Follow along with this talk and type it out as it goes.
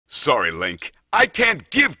Sorry, Link. I can't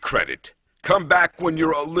give credit. Come back when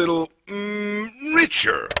you're a little,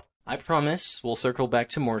 richer. I promise we'll circle back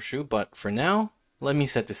to Morshu, but for now, let me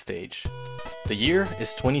set the stage. The year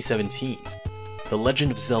is 2017. The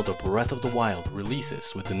Legend of Zelda Breath of the Wild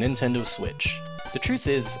releases with the Nintendo Switch. The truth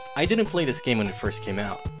is, I didn't play this game when it first came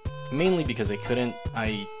out. Mainly because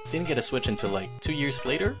I didn't get a Switch until like 2 years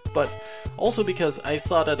later, but also because I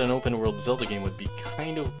thought that an open world Zelda game would be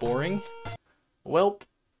kind of boring. Welp,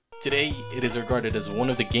 today it is regarded as one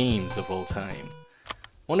of the games of all time.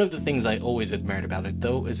 One of the things I always admired about it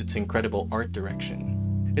though is its incredible art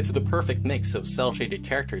direction. It's the perfect mix of cel-shaded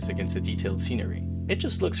characters against the detailed scenery. It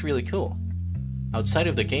just looks really cool. Outside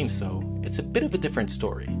of the games though, it's a bit of a different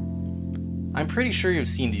story. I'm pretty sure you've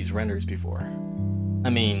seen these renders before.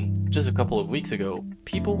 I mean, just a couple of weeks ago,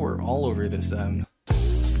 people were all over this,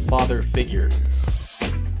 father figure.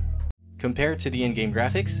 Compared to the in-game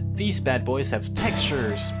graphics, these bad boys have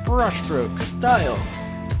textures, brushstrokes, style.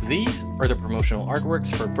 These are the promotional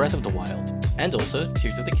artworks for Breath of the Wild, and also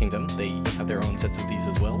Tears of the Kingdom. They have their own sets of these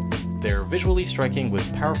as well. They're visually striking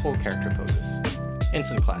with powerful character poses.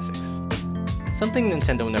 Instant classics. Something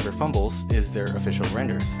Nintendo never fumbles is their official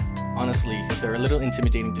renders. Honestly, they're a little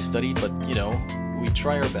intimidating to study, but you know, we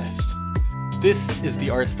try our best. This is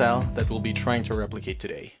the art style that we'll be trying to replicate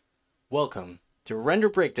today. Welcome to Render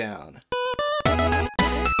Breakdown!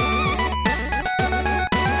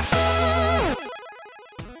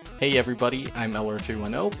 Hey everybody, I'm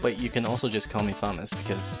LR310, but you can also just call me Thomas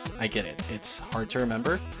because I get it, it's hard to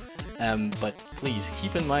remember. But please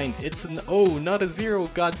keep in mind, it's an O, not a 0,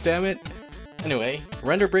 god damn it! Anyway,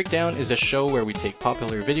 Render Breakdown is a show where we take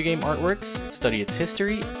popular video game artworks, study its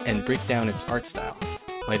history, and break down its art style.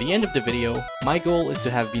 By the end of the video, my goal is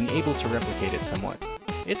to have been able to replicate it somewhat.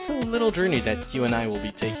 It's a little journey that you and I will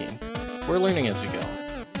be taking. We're learning as we go.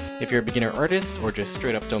 If you're a beginner artist or just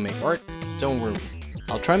straight up don't make art, don't worry.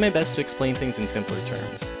 I'll try my best to explain things in simpler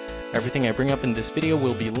terms. Everything I bring up in this video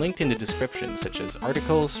will be linked in the description, such as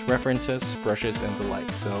articles, references, brushes, and the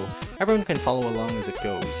like, so everyone can follow along as it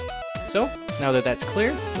goes. So, now that that's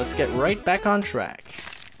clear, let's get right back on track.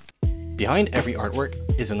 Behind every artwork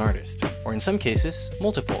is an artist, or in some cases,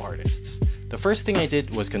 multiple artists. The first thing I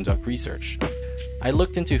did was conduct research. I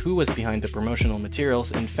looked into who was behind the promotional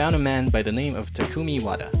materials and found a man by the name of Takumi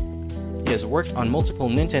Wada. He has worked on multiple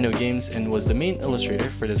Nintendo games and was the main illustrator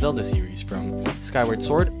for the Zelda series from Skyward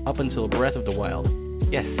Sword up until Breath of the Wild.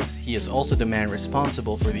 Yes, he is also the man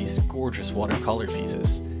responsible for these gorgeous watercolor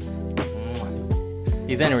pieces.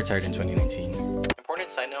 He then retired in 2019.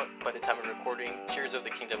 Important side note, by the time of recording, Tears of the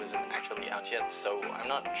Kingdom isn't actually out yet, so I'm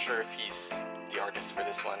not sure if he's the artist for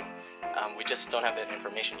this one. We just don't have that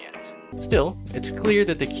information yet. Still, it's clear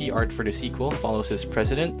that the key art for the sequel follows his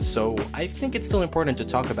precedent, so I think it's still important to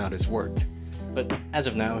talk about his work. But as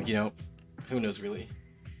of now, you know, who knows really.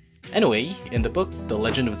 Anyway, in the book, The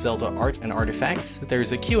Legend of Zelda Art and Artifacts,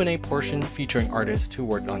 there's a Q&A portion featuring artists who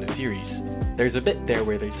worked on the series. There's a bit there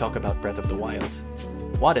where they talk about Breath of the Wild.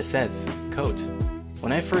 Wada says, quote,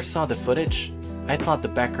 "When I first saw the footage, I thought the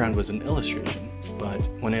background was an illustration, but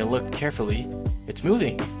when I looked carefully, it's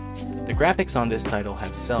moving." The graphics on this title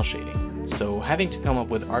have cel shading, so having to come up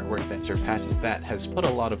with artwork that surpasses that has put a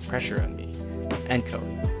lot of pressure on me. End quote.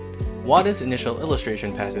 Wada's initial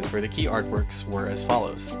illustration passes for the key artworks were as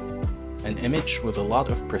follows. An image with a lot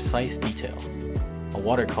of precise detail, a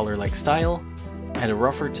watercolor-like style, and a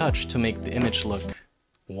rougher touch to make the image look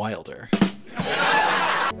wilder.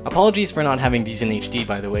 Apologies for not having these in HD,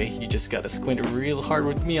 by the way, you just gotta squint real hard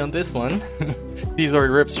with me on this one. These are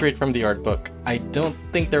ripped straight from the art book. I don't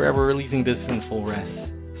think they're ever releasing this in full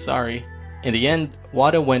res. Sorry. In the end,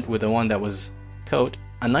 Wada went with the one that was, quote,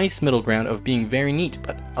 "a nice middle ground of being very neat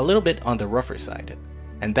but a little bit on the rougher side."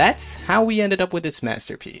 And that's how we ended up with this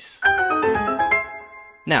masterpiece.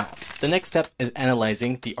 Now, the next step is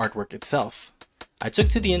analyzing the artwork itself. I took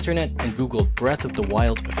to the internet and googled Breath of the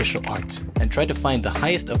Wild official art and tried to find the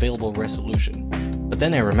highest available resolution. But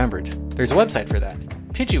then I remembered, there's a website for that,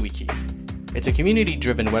 PidgeyWiki. It's a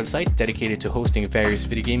community-driven website dedicated to hosting various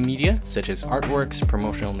video game media, such as artworks,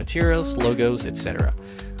 promotional materials, logos, etc.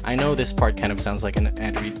 I know this part kind of sounds like an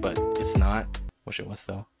ad read, but it's not. Wish it was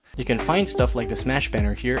though. You can find stuff like the Smash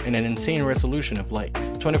banner here in an insane resolution of like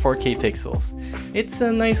 24K pixels. It's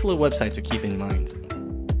a nice little website to keep in mind.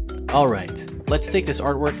 Alright, let's take this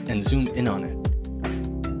artwork and zoom in on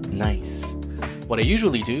it. Nice. What I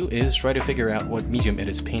usually do is try to figure out what medium it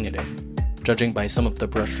is painted in. Judging by some of the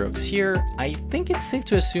brushstrokes here, I think it's safe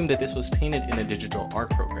to assume that this was painted in a digital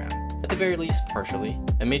art program. At the very least, partially,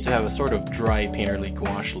 and made to have a sort of dry painterly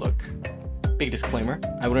gouache look. Big disclaimer,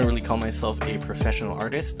 I wouldn't really call myself a professional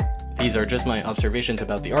artist. These are just my observations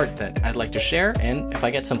about the art that I'd like to share, and if I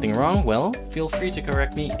get something wrong, well, feel free to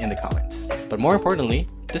correct me in the comments. But more importantly,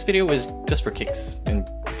 this video is just for kicks and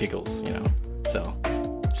giggles, you know, so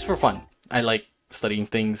just for fun. I like studying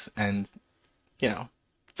things and, you know,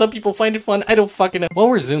 some people find it fun, I don't fucking know. While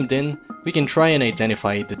we're zoomed in, we can try and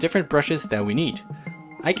identify the different brushes that we need.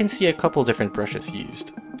 I can see a couple different brushes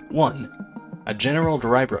used. 1. A general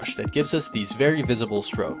dry brush that gives us these very visible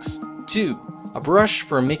strokes. 2. A brush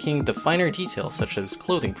for making the finer details such as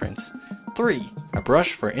clothing prints. 3. A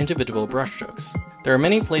brush for individual brushstrokes. There are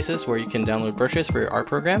many places where you can download brushes for your art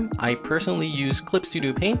program. I personally use Clip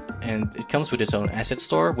Studio Paint, and it comes with its own asset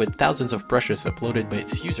store with thousands of brushes uploaded by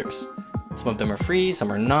its users. Some of them are free,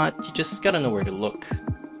 some are not, you just gotta know where to look.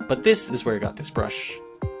 But this is where I got this brush.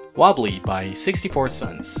 Wobblie by 64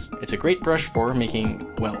 Suns. It's a great brush for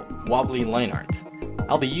making, well, wobbly line art.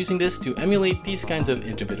 I'll be using this to emulate these kinds of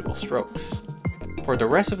individual strokes. For the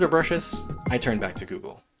rest of the brushes, I turn back to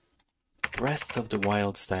Google. Breath of the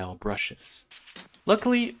Wild style brushes.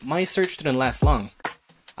 Luckily, my search didn't last long.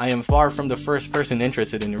 I am far from the first person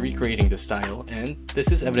interested in recreating the style, and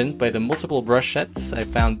this is evident by the multiple brush sets I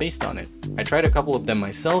found based on it. I tried a couple of them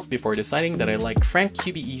myself before deciding that I like Frank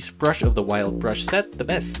QBE's Brush of the Wild brush set the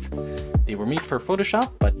best. They were made for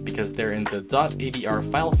Photoshop, but because they're in the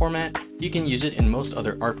 .avr file format, you can use it in most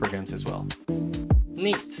other art programs as well.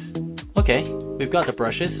 Neat. Okay, we've got the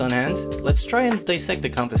brushes on hand, let's try and dissect the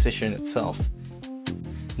composition itself.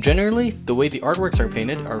 Generally, the way the artworks are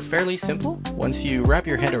painted are fairly simple once you wrap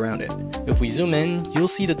your head around it. If we zoom in, you'll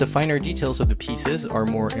see that the finer details of the pieces are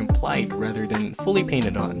more implied rather than fully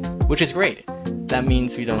painted on, which is great. That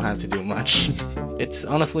means we don't have to do much. It's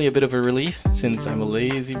honestly a bit of a relief since I'm a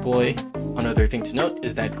lazy boy. Another thing to note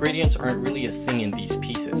is that gradients aren't really a thing in these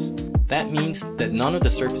pieces. That means that none of the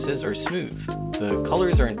surfaces are smooth. The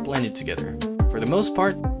colors aren't blended together. For the most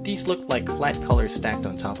part, these look like flat colors stacked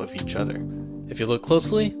on top of each other. If you look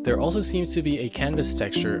closely, there also seems to be a canvas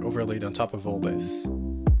texture overlaid on top of all this.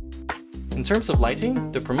 In terms of lighting,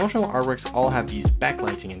 the promotional artworks all have these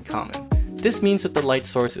backlighting in common. This means that the light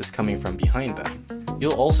source is coming from behind them.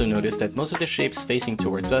 You'll also notice that most of the shapes facing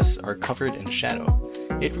towards us are covered in shadow.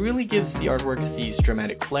 It really gives the artworks these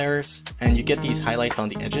dramatic flares, and you get these highlights on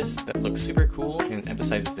the edges that look super cool and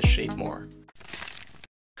emphasizes the shape more.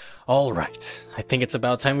 Alright, I think it's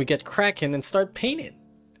about time we get cracking and start painting.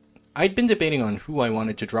 I'd been debating on who I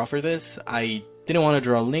wanted to draw for this. I didn't want to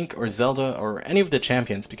draw Link or Zelda or any of the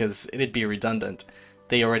champions because it'd be redundant.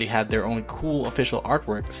 They already had their own cool official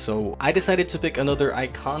artwork, so I decided to pick another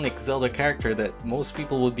iconic Zelda character that most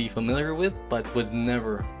people would be familiar with but would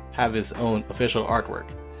never have his own official artwork.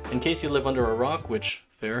 In case you live under a rock, which,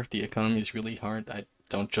 fair, the economy is really hard, I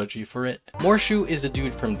don't judge you for it. Morshu is the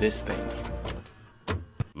dude from this thing.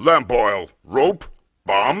 Lamp oil, rope,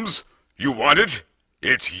 bombs? You want it?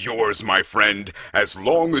 It's yours, my friend, as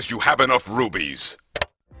long as you have enough rubies.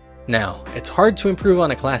 Now, it's hard to improve on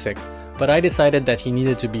a classic, but I decided that he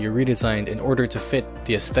needed to be redesigned in order to fit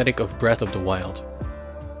the aesthetic of Breath of the Wild.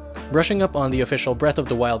 Brushing up on the official Breath of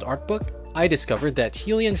the Wild art book, I discovered that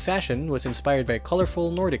Hylian fashion was inspired by colorful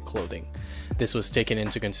Nordic clothing. This was taken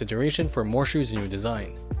into consideration for Morshu's new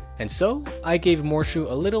design. And so, I gave Morshu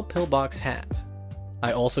a little pillbox hat.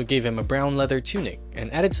 I also gave him a brown leather tunic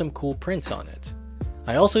and added some cool prints on it.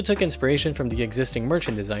 I also took inspiration from the existing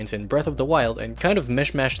merchant designs in Breath of the Wild and kind of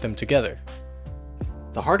mishmashed them together.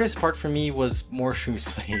 The hardest part for me was Morshu's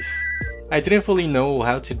face. I didn't fully know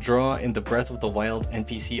how to draw in the Breath of the Wild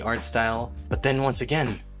NPC art style, but then once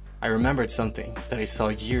again, I remembered something that I saw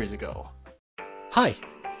years ago. Hi,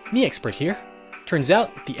 me expert here. Turns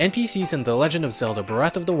out, the NPCs in The Legend of Zelda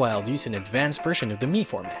Breath of the Wild use an advanced version of the Mii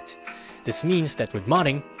format. This means that with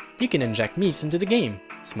modding, you can inject Miis into the game.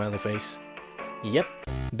 Smiley face. Yep.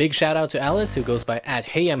 Big shout out to Alice, who goes by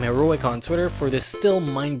 @HeyI'mHeroic on Twitter, for this still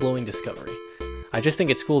mind-blowing discovery. I just think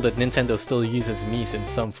it's cool that Nintendo still uses Miis in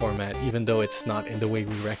some format, even though it's not in the way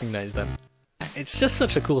we recognize them. It's just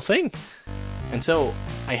such a cool thing. And so,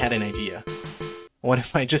 I had an idea. What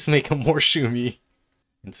if I just make a Morshu Mii?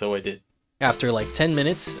 And so I did. After like 10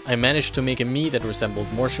 minutes, I managed to make a Mii that resembled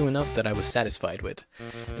Morshu enough that I was satisfied with.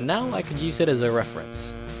 And now I could use it as a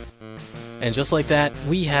reference. And just like that,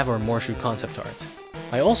 we have our Morshu concept art.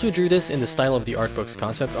 I also drew this in the style of the art book's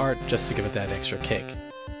concept art, just to give it that extra kick.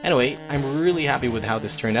 Anyway, I'm really happy with how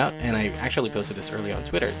this turned out, and I actually posted this early on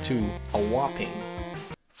Twitter to a whopping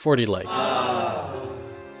 40 likes.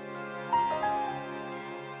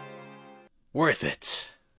 Worth it!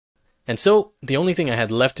 And so, the only thing I had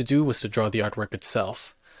left to do was to draw the artwork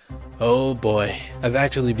itself. Oh boy, I've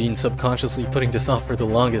actually been subconsciously putting this off for the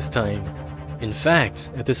longest time. In fact,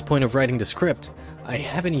 at this point of writing the script, I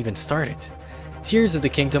haven't even started. Tears of the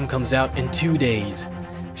Kingdom comes out in 2 days.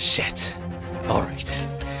 Shit. Alright,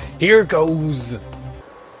 here goes!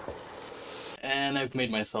 And I've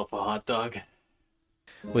made myself a hot dog.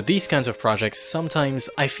 With these kinds of projects, sometimes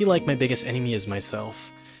I feel like my biggest enemy is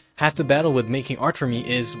myself. Half the battle with making art for me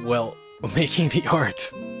is, well, making the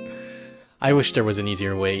art. I wish there was an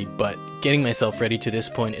easier way, but getting myself ready to this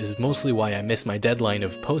point is mostly why I missed my deadline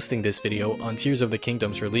of posting this video on Tears of the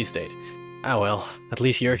Kingdom's release date. Ah well, at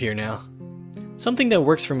least you're here now. Something that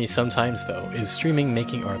works for me sometimes though is streaming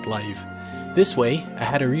making art live. This way, I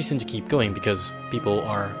had a reason to keep going because people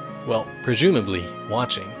are, well, presumably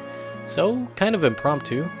watching. So, kind of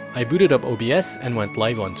impromptu, I booted up OBS and went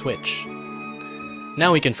live on Twitch.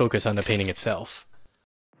 Now we can focus on the painting itself.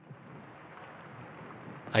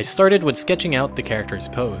 I started with sketching out the character's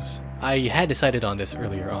pose. I had decided on this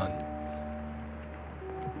earlier on.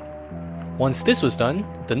 Once this was done,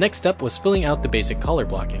 the next step was filling out the basic color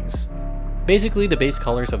blockings. Basically the base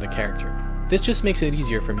colors of the character. This just makes it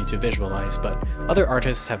easier for me to visualize, but other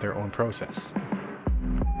artists have their own process.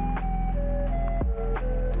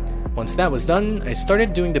 Once that was done, I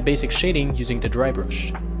started doing the basic shading using the dry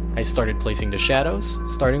brush. I started placing the shadows,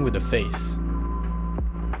 starting with the face.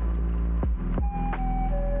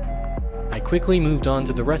 I quickly moved on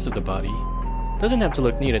to the rest of the body. Doesn't have to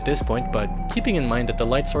look neat at this point, but keeping in mind that the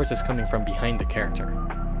light source is coming from behind the character.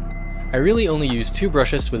 I really only used 2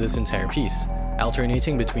 brushes with this entire piece,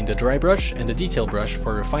 alternating between the dry brush and the detail brush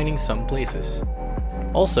for refining some places.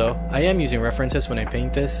 Also, I am using references when I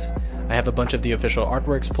paint this. I have a bunch of the official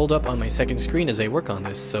artworks pulled up on my second screen as I work on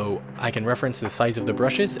this, so I can reference the size of the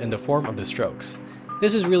brushes and the form of the strokes.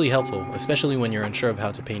 This is really helpful, especially when you're unsure of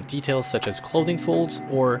how to paint details such as clothing folds,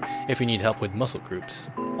 or if you need help with muscle groups.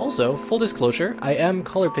 Also, full disclosure, I am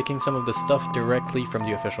color picking some of the stuff directly from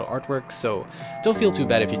the official artwork, so don't feel too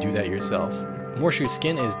bad if you do that yourself. Morshu's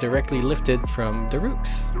skin is directly lifted from the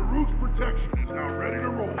Rooks. The Rooks protection is now ready to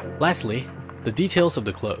roll. Lastly, the details of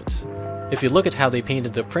the clothes. If you look at how they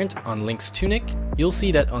painted the print on Link's tunic, you'll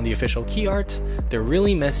see that on the official key art, they're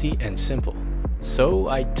really messy and simple. So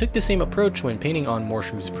I took the same approach when painting on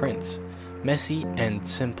Morshu's prints. Messy and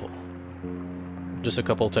simple. Just a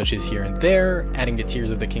couple touches here and there, adding the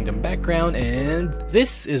Tears of the Kingdom background, and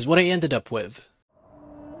this is what I ended up with.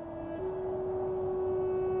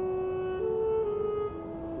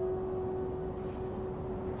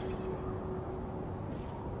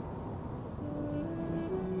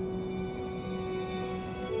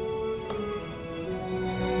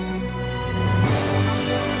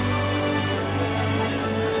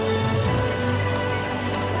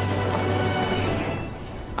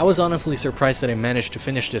 I was honestly surprised that I managed to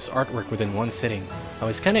finish this artwork within one sitting. I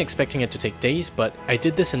was kinda expecting it to take days, but I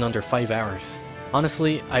did this in under 5 hours.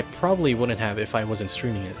 Honestly, I probably wouldn't have if I wasn't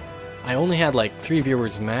streaming it. I only had like 3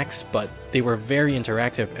 viewers max, but they were very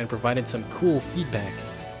interactive and provided some cool feedback.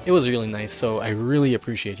 It was really nice, so I really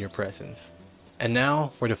appreciate your presence. And now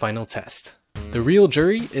for the final test. The real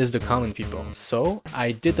jury is the common people, so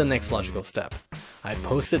I did the next logical step. I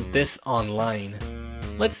posted this online.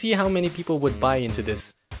 Let's see how many people would buy into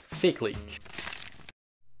this fake leak.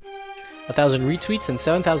 1,000 retweets and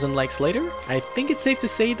 7,000 likes later, I think it's safe to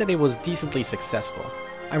say that it was decently successful.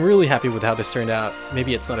 I'm really happy with how this turned out.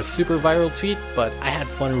 Maybe it's not a super viral tweet, but I had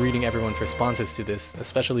fun reading everyone's responses to this,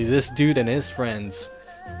 especially this dude and his friends.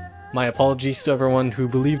 My apologies to everyone who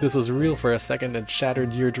believed this was real for a second and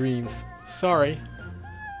shattered your dreams. Sorry.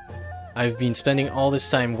 I've been spending all this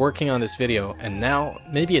time working on this video, and now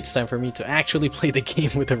maybe it's time for me to actually play the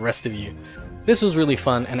game with the rest of you. This was really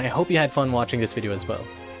fun, and I hope you had fun watching this video as well.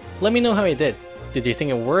 Let me know how I did. Did you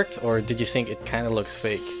think it worked, or did you think it kinda looks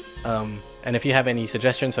fake? And if you have any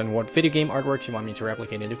suggestions on what video game artworks you want me to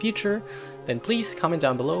replicate in the future, then please comment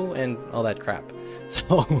down below and all that crap.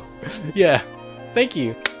 So, yeah, thank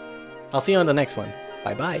you. I'll see you on the next one.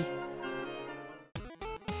 Bye bye.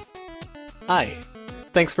 Hi.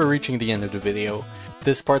 Thanks for reaching the end of the video.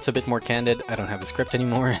 This part's a bit more candid. I don't have a script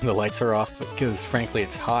anymore and the lights are off because frankly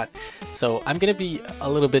it's hot. So I'm gonna be a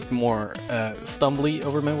little bit more stumbly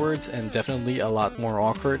over my words and definitely a lot more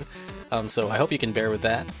awkward. So I hope you can bear with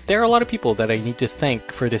that. There are a lot of people that I need to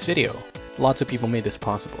thank for this video. Lots of people made this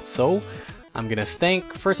possible. So I'm gonna thank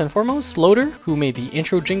first and foremost Loader, who made the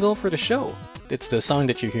intro jingle for the show. It's the song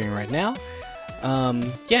that you're hearing right now.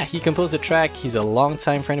 Yeah, he composed a track. He's a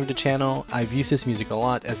longtime friend of the channel. I've used his music a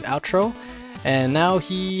lot as outro, and now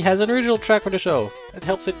he has an original track for the show. It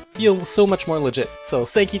helps it feel so much more legit. So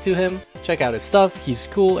thank you to him. Check out his stuff. He's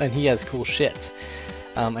cool and he has cool shit.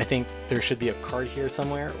 I think there should be a card here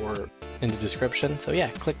somewhere or in the description. So yeah,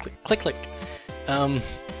 click, click, click, click.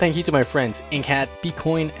 thank you to my friends Inkhat,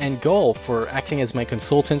 Bcoin, and Gull for acting as my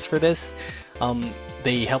consultants for this.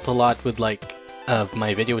 They helped a lot with of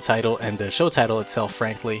my video title and the show title itself,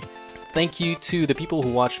 frankly. Thank you to the people who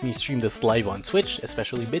watched me stream this live on Twitch,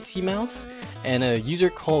 especially Bitsy Mouse, and a user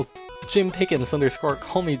called Jim Pickens _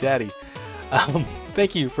 call me daddy.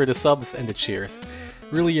 Thank you for the subs and the cheers.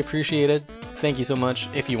 Really appreciate it. Thank you so much.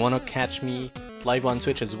 If you want to catch me live on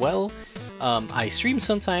Twitch as well, I stream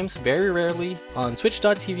sometimes, very rarely, on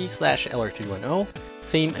twitch.tv/LR310,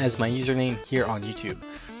 same as my username here on YouTube.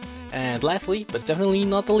 And lastly, but definitely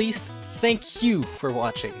not the least, thank you for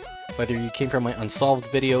watching. Whether you came from my unsolved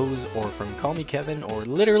videos, or from Call Me Kevin, or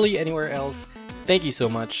literally anywhere else, thank you so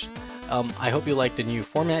much. I hope you like the new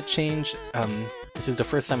format change. This is the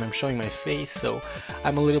first time I'm showing my face, so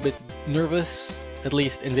I'm a little bit nervous, at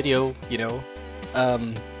least in video, you know.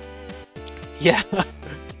 Yeah,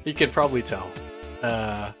 you can probably tell.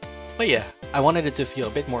 But yeah, I wanted it to feel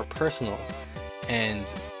a bit more personal, and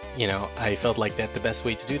you know, I felt like that the best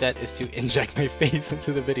way to do that is to inject my face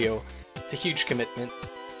into the video. It's a huge commitment.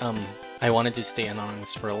 I wanted to stay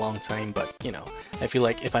anonymous for a long time, but you know, I feel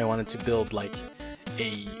like if I wanted to build like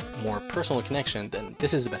a more personal connection, then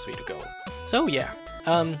this is the best way to go. So yeah,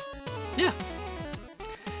 yeah.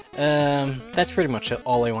 That's pretty much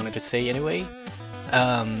all I wanted to say anyway.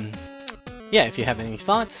 Yeah, if you have any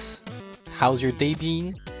thoughts, how's your day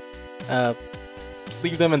been?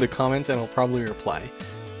 Leave them in the comments and I'll probably reply.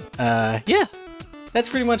 Yeah, that's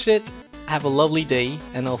pretty much it. Have a lovely day,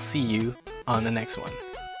 and I'll see you on the next one.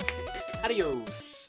 Adios!